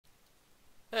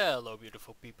Hello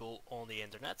beautiful people on the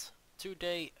internet.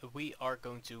 Today we are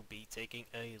going to be taking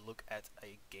a look at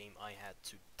a game I had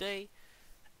today,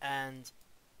 and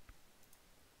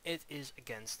it is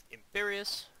against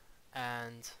Imperius,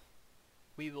 and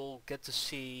we will get to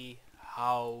see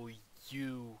how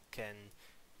you can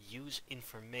use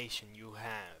information you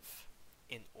have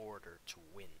in order to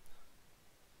win.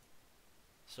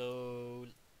 So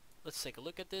let's take a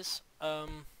look at this.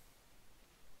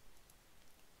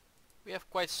 We have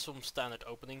quite some standard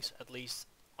openings, at least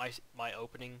my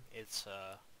opening. It's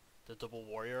the double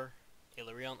warrior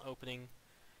Illyrian opening,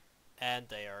 and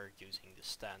they are using the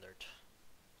standard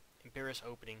Imperius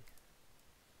opening,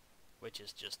 which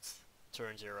is just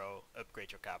turn 0,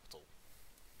 upgrade your capital.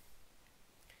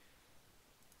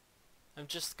 I'm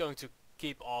just going to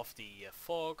keep off the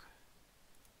fog.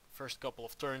 First couple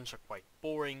of turns are quite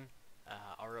boring.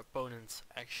 Our opponents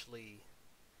actually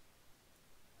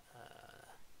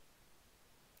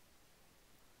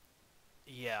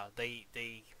yeah,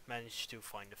 they managed to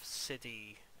find a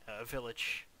city, a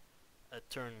village, a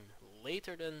turn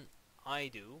later than I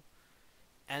do,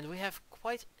 and we have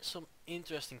quite some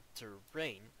interesting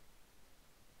terrain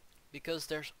because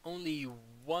there's only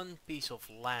one piece of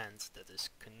land that is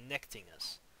connecting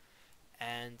us,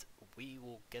 and we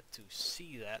will get to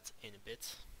see that in a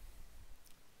bit.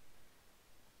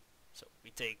 So we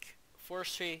take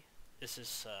forestry. This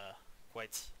is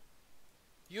quite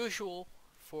usual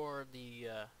for the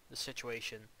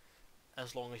situation,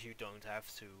 as long as you don't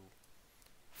have to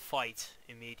fight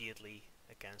immediately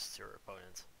against your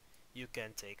opponent. You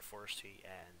can take forestry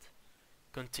and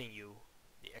continue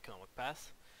the economic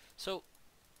path. So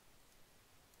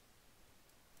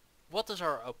what does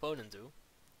our opponent do?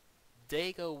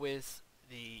 They go with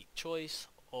the choice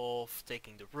of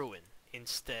taking the ruin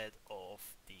instead of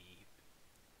the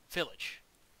village.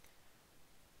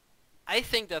 I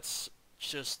think that's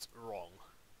just wrong.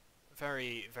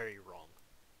 Very, very wrong.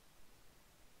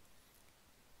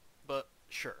 But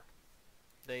sure,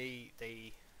 they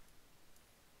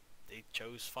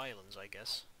chose violence, I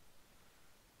guess.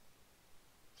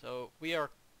 So we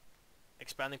are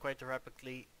expanding quite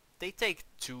rapidly. They take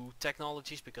 2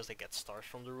 technologies because they get stars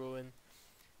from the ruin,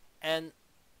 and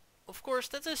of course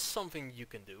that is something you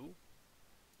can do,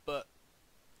 but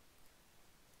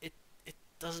it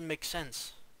doesn't make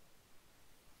sense.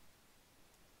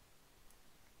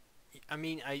 I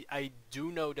mean, I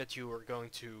do know that you are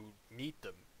going to need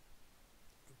them,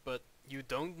 but you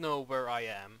don't know where I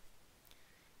am,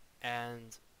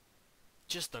 and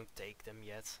just don't take them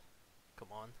yet. Come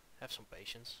on, have some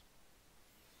patience.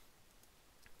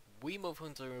 We move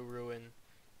into a ruin.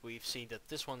 We've seen that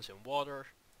this one's in water,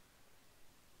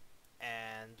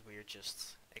 and we're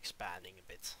just expanding a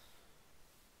bit.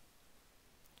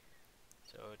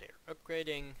 So they're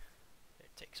upgrading. They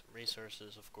take some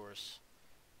resources, of course.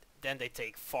 Then they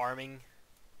take farming.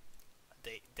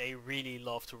 They really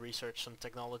love to research some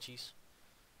technologies.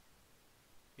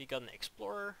 We got an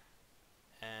explorer,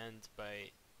 and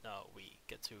by now we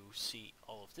get to see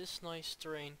all of this nice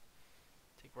terrain.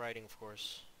 Take riding, of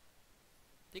course.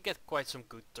 They get quite some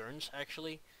good turns,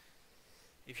 actually.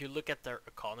 If you look at their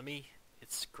economy,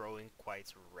 it's growing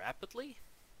quite rapidly,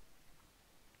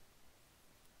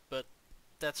 but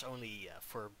that's only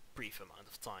for a brief amount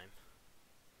of time,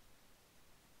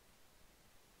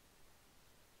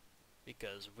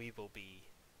 because we will be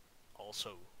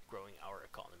also growing our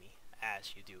economy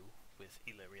as you do with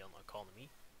Illyrian economy.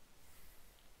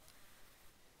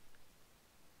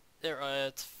 They're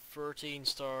at 13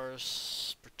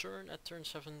 stars per turn at turn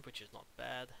 7, which is not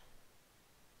bad.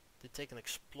 They take an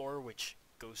explorer, which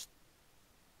goes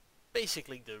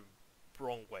basically the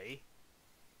wrong way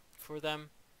for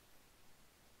them.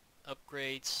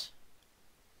 Upgrades.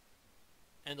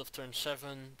 End of turn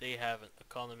 7, they have an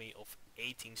economy of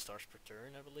 18 stars per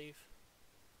turn, I believe.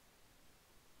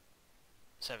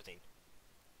 17.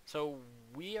 So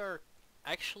we are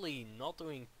actually not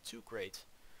doing too great.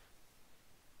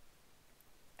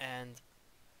 And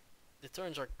the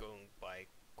turns are going by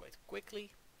quite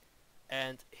quickly.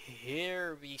 And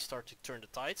here we start to turn the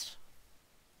tides.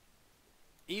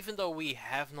 Even though we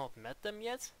have not met them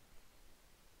yet,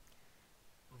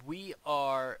 we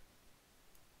are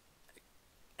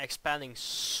expanding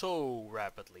so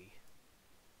rapidly.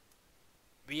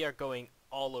 We are going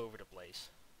all over the place,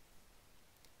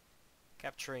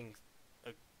 capturing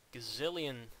a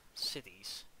gazillion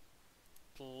cities,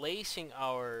 placing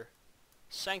our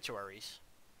sanctuaries,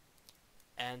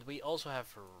 and we also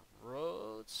have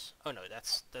roads. Oh no,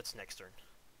 that's next turn.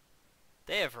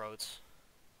 They have roads.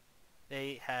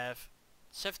 They have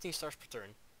 17 stars per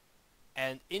turn,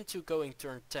 and into going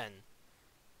turn 10,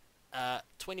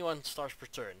 21 stars per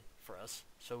turn for us,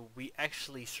 so we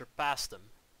actually surpassed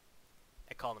them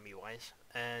economy wise,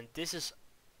 and this is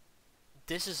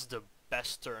the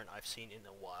best turn I've seen in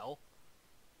a while.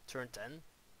 Turn 10.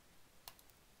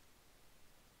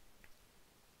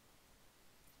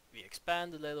 We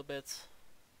expand a little bit.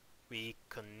 We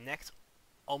connect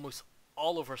almost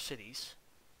all of our cities.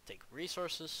 Take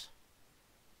resources.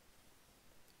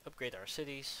 Upgrade our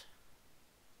cities.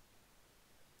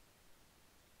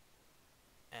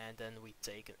 And then we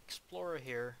take an explorer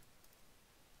here.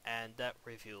 And that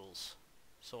reveals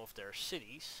some of their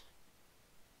cities.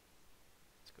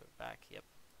 Let's go back, yep.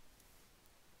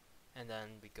 And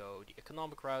then we go the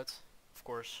economic route, of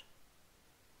course.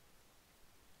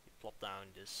 We plop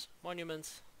down this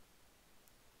monument.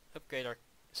 Upgrade our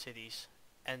cities.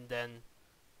 And then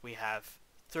we have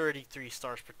 33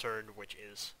 stars per turn, which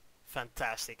is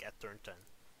fantastic at turn 10.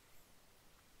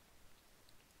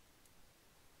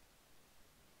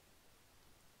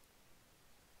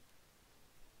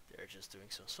 They're just doing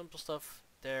some simple stuff.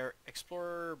 Their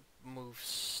explorer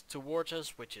moves towards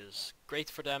us, which is great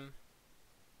for them,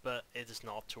 but it is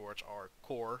not towards our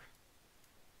core.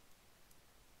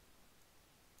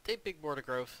 They pick border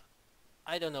growth.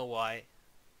 I don't know why.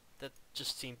 That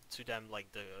just seemed to them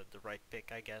like the right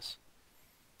pick, I guess.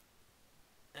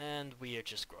 And we are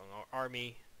just growing our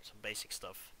army, some basic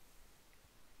stuff.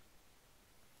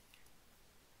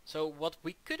 So what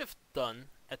we could have done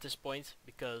at this point,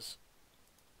 because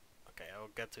okay, I'll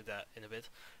get to that in a bit.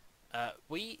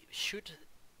 We should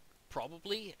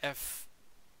probably have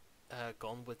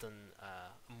gone with a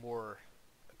more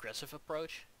aggressive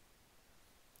approach.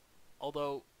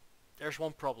 Although, there's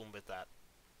one problem with that.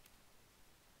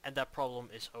 And that problem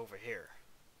is over here.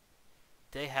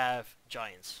 They have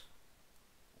giants.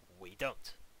 We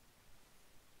don't.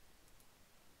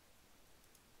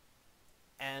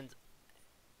 And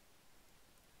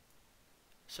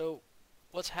so,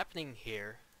 what's happening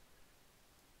here,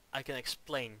 I can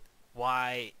explain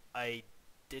why I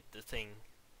did the thing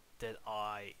that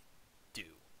I do.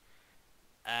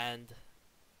 And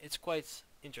it's quite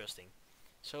interesting.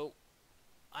 So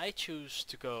I choose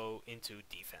to go into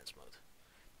defense mode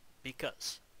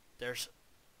because there's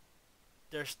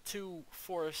two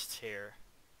forests here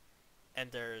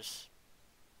and there's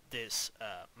this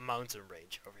mountain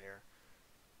range over here,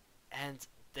 and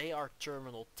they are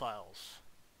terminal tiles.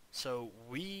 So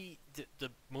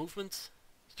the movement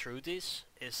through this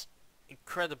is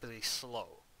incredibly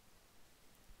slow,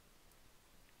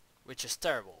 which is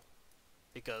terrible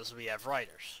because we have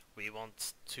riders. We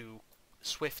want to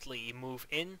swiftly move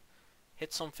in,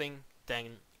 hit something,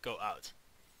 then go out.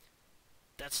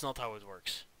 That's not how it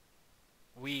works.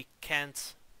 We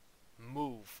can't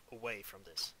move away from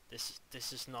this.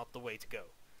 This is not the way to go.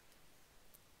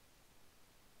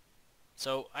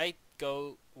 So I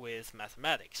go with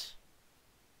mathematics.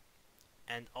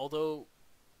 And although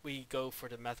we go for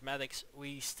the mathematics,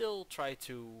 we still try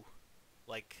to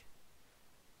like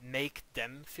make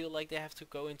them feel like they have to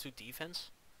go into defense,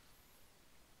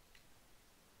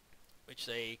 which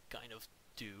they kind of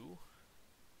do.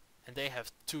 And they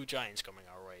have two giants coming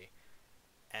our way,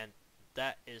 and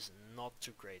that is not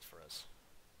too great for us.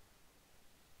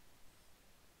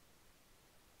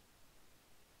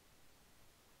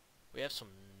 We have some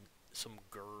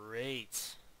great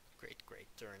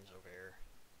turns over here.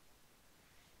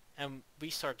 And we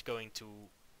start going to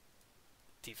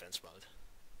defense mode.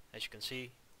 As you can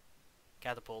see,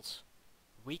 catapults.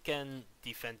 We can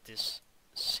defend this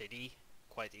city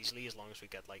quite easily as long as we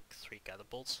get like 3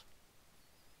 catapults.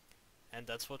 And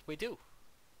that's what we do.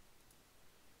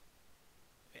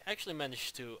 We actually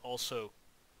managed to also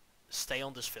stay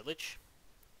on this village,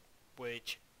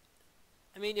 which,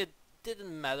 I mean, it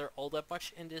didn't matter all that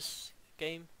much in this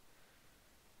game,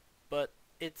 but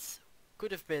it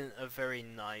could have been a very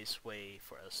nice way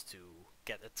for us to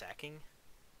get attacking.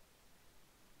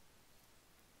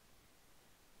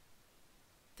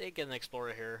 They get an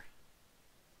explorer here.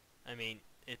 I mean,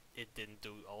 it didn't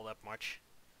do all that much.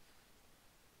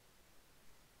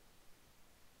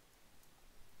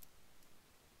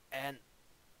 And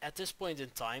at this point in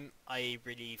time, I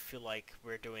really feel like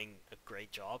we're doing a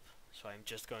great job. So I'm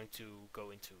just going to go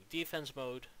into defense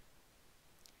mode.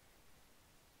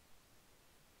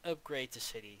 Upgrade the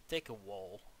city, take a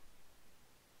wall.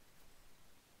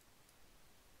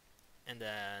 And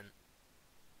then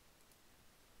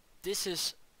this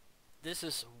is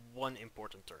one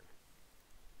important turn.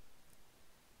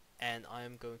 And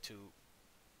I'm going to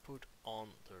put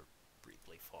on the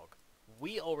replay fog.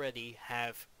 We already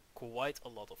have quite a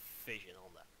lot of vision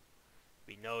on that.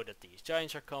 We know that these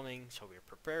giants are coming, so we're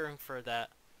preparing for that.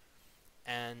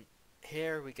 And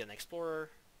here we get an explorer,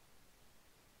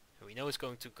 and we know it's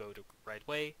going to go the right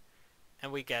way,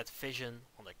 and we get vision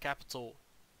on their capital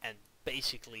and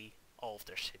basically all of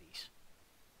their cities.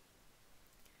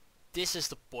 This is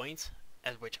the point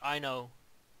at which I know,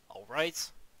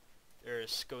 alright,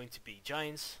 there's going to be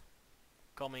giants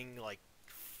coming like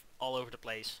all over the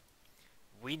place.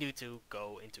 We need to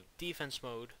go into defense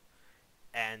mode,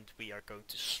 and we are going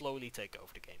to slowly take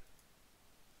over the game.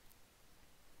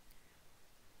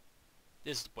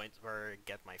 This is the point where I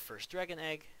get my first dragon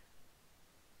egg,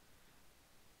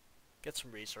 get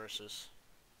some resources,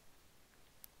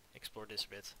 explore this a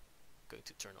bit. I'm going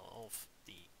to turn off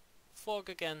the fog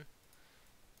again.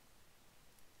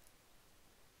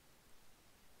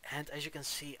 And as you can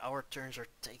see, our turns are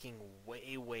taking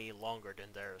way longer than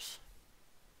theirs.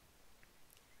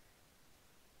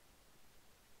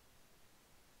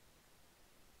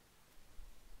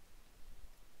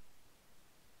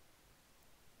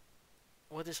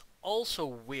 What is also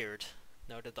weird,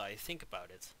 now that I think about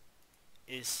it,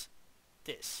 is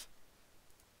this.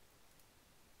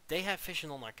 They have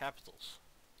vision on our catapults,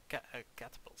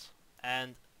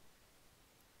 and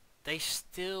they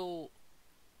still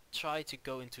try to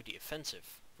go into the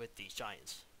offensive with these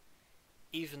giants,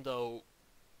 even though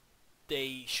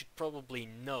they should probably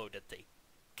know that they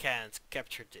can't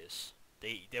capture this.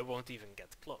 They won't even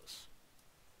get close.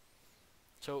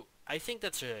 So I think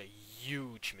that's a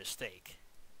huge mistake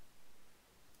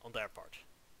on their part.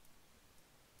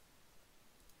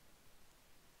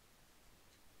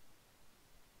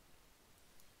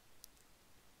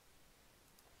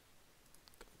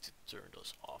 Going to turn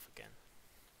those off again.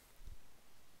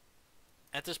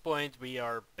 At this point we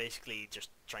are basically just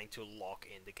trying to lock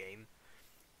in the game.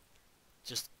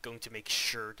 Just going to make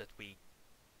sure that we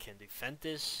can defend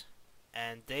this,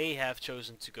 and they have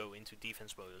chosen to go into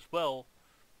defense mode as well,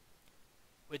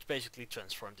 which basically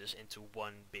transformed this into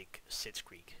one big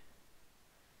sitzkrieg.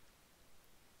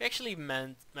 We actually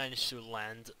managed to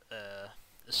land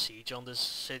a siege on this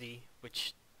city,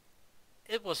 which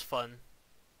it was fun,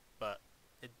 but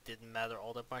it didn't matter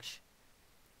all that much.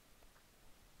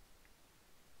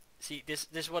 See, this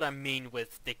is what I mean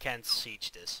with they can't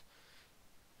siege this.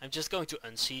 I'm just going to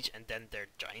unsiege and then their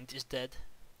giant is dead.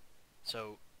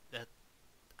 So that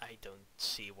I don't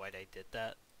see why they did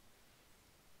that.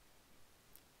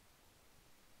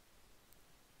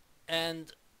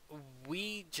 And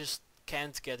we just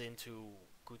can't get into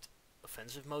good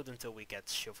offensive mode until we get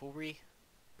chivalry.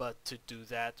 But to do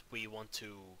that we want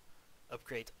to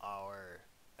upgrade our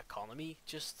economy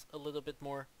just a little bit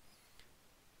more.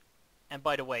 And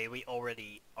by the way, we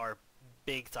already are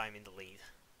big time in the lead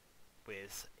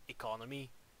with economy,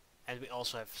 and we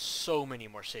also have so many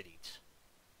more cities.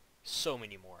 So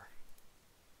many more.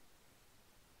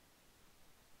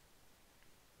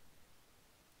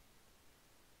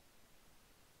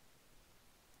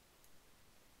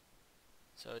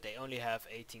 So they only have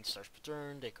 18 stars per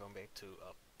turn, they come back to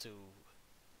up to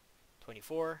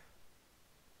 24.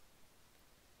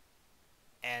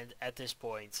 And at this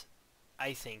point,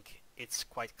 I think it's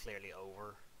quite clearly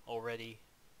over already.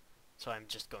 So I'm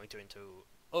just going to into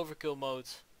overkill mode,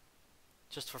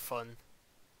 just for fun.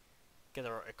 Get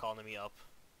our economy up.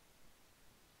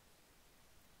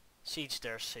 Siege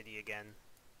their city again.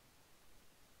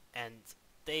 And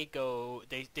they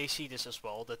see this as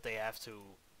well, that they have to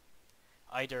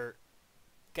either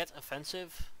get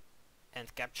offensive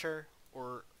and capture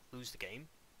or lose the game.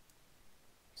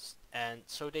 And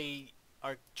so they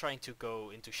are trying to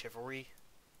go into chivalry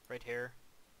right here.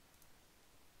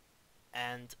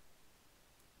 And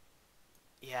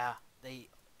yeah, they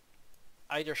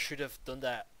either should have done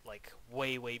that like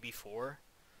way before,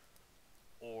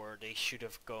 or they should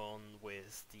have gone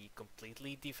with the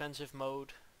completely defensive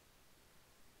mode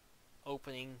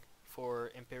opening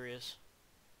for Imperius,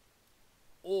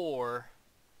 or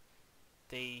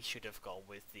they should have gone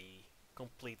with the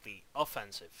completely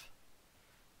offensive.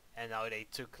 And now they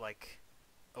took like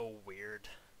a weird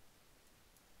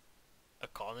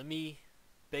economy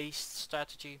based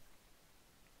strategy.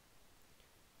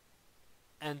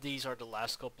 And these are the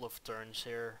last couple of turns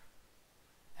here.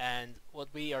 And what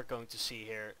we are going to see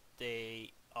here,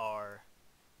 they are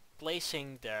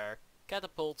placing their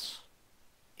catapults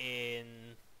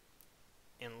in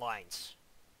lines.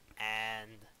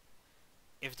 And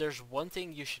if there's one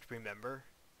thing you should remember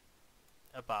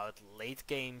about late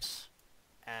games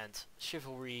and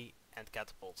chivalry and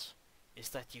catapults, is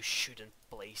that you shouldn't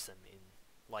place them in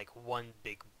like one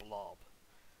big blob,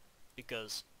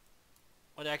 because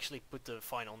what actually put the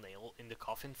final nail in the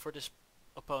coffin for this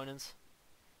opponent,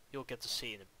 you'll get to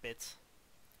see in a bit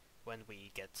when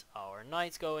we get our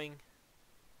knight going.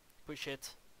 Push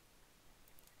it,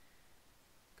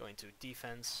 Going to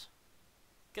defense.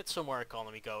 Get some more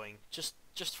economy going, just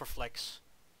for flex.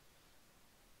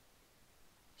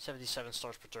 77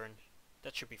 stars per turn.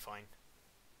 That should be fine.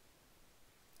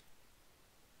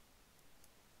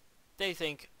 They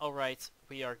think, alright,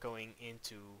 we are going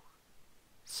into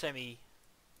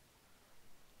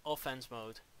semi-offense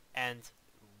mode, and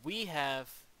we have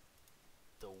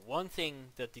the one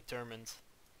thing that determined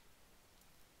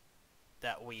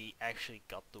that we actually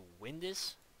got to win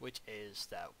this, which is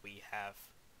that we have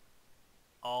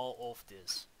all of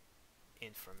this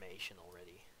information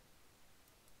already.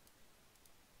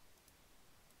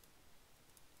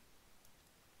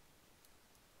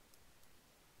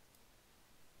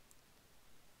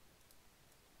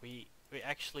 We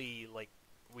actually, like,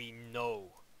 we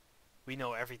know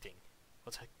everything.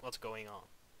 What's going on.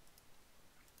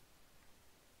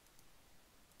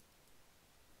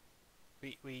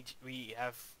 We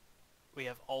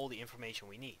have all the information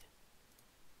we need.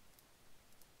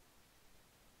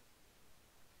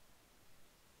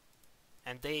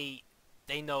 And they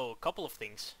know a couple of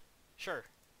things, sure,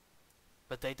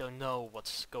 but they don't know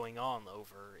what's going on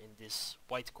over in this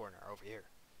white corner over here.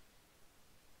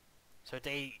 So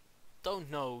they don't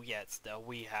know yet that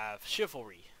we have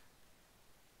chivalry.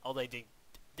 Although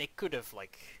they could have,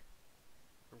 like,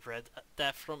 read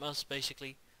that from us,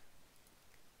 basically.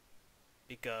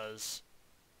 Because,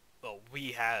 well,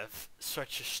 we have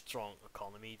such a strong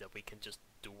economy that we can just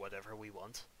do whatever we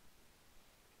want.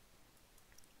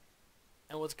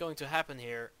 And what's going to happen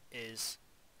here is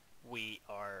we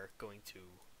are going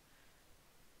to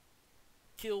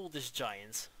kill this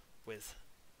giant with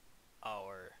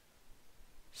our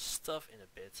stuff in a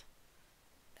bit,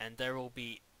 and there will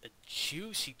be a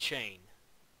juicy chain.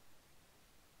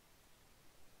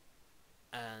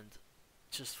 And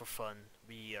just for fun,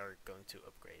 we are going to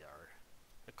upgrade our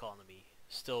economy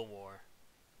still more,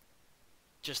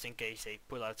 just in case they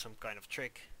pull out some kind of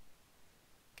trick.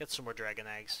 Get some more dragon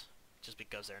eggs, just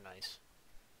because they're nice.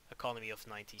 Economy of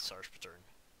 90 stars per turn.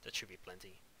 That should be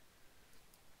plenty.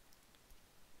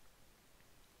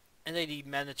 And they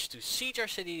managed to siege our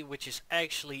city, which is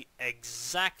actually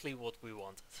exactly what we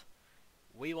wanted.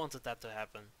 We wanted that to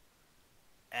happen.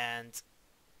 And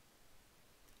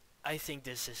I think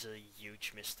this is a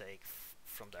huge mistake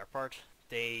from their part.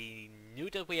 They knew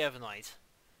that we have a knight,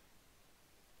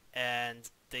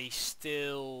 and they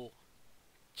still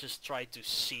just tried to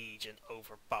siege and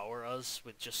overpower us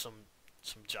with just some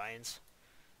giants.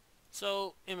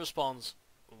 So in response,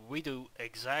 we do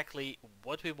exactly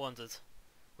what we wanted,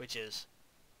 which is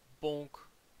bonk,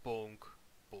 bonk,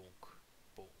 bonk,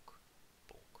 bonk,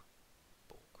 bonk,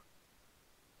 bonk,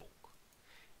 bonk.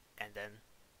 And then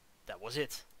that was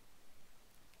it.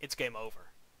 It's game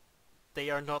over. They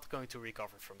are not going to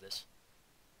recover from this.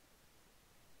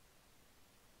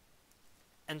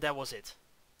 And that was it.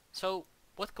 So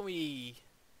what can we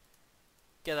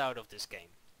get out of this game?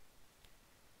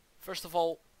 First of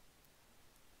all,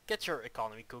 get your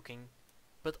economy cooking,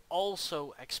 but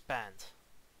also expand.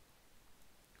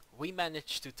 We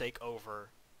managed to take over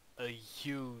a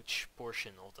huge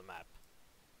portion of the map,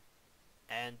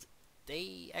 and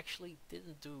they actually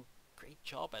didn't do a great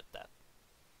job at that.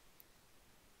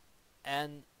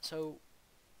 And so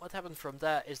what happened from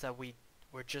that is that we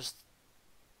were just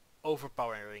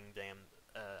overpowering them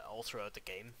all throughout the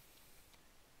game.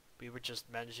 We were just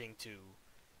managing to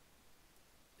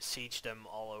siege them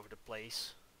all over the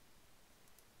place,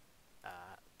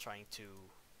 trying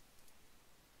to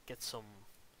get some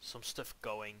stuff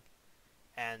going.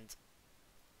 And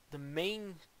the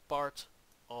main part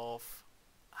of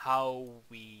how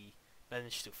we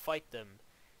managed to fight them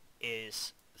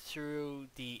is through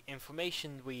the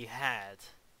information we had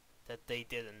that they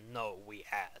didn't know we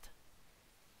had.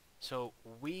 So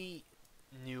we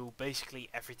knew basically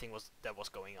everything that was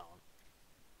going on,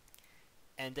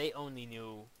 and they only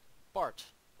knew part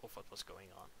of what was going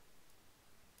on.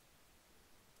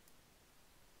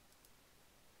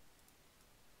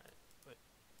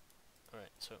 Alright,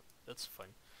 so that's fun.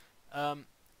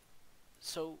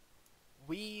 So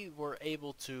we were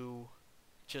able to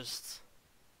just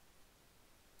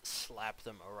slap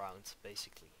them around,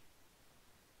 basically.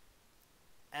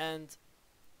 And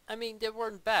I mean, they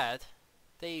weren't bad.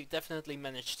 They definitely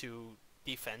managed to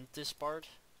defend this part,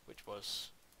 which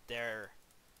was their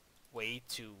way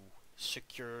to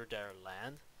secure their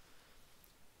land,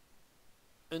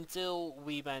 until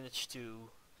we managed to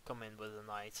come in with a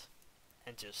knight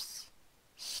and just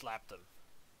slap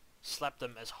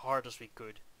them as hard as we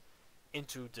could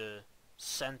into the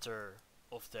center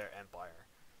of their empire.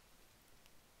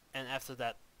 And after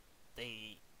that,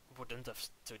 they wouldn't have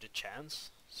stood a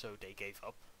chance, so they gave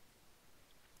up.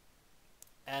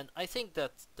 And I think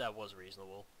that that was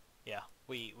reasonable. Yeah,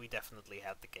 we definitely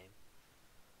had the game.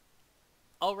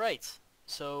 Alright,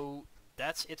 so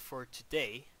that's it for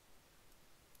today.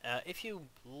 If you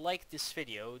like this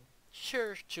video,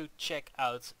 sure to check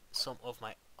out some of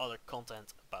my other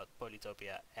content about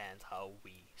Polytopia and how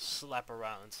we slap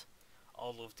around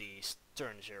all of these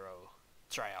turn zero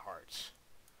tryhards.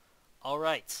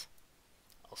 Alright,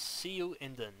 I'll see you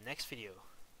in the next video.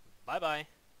 Bye bye.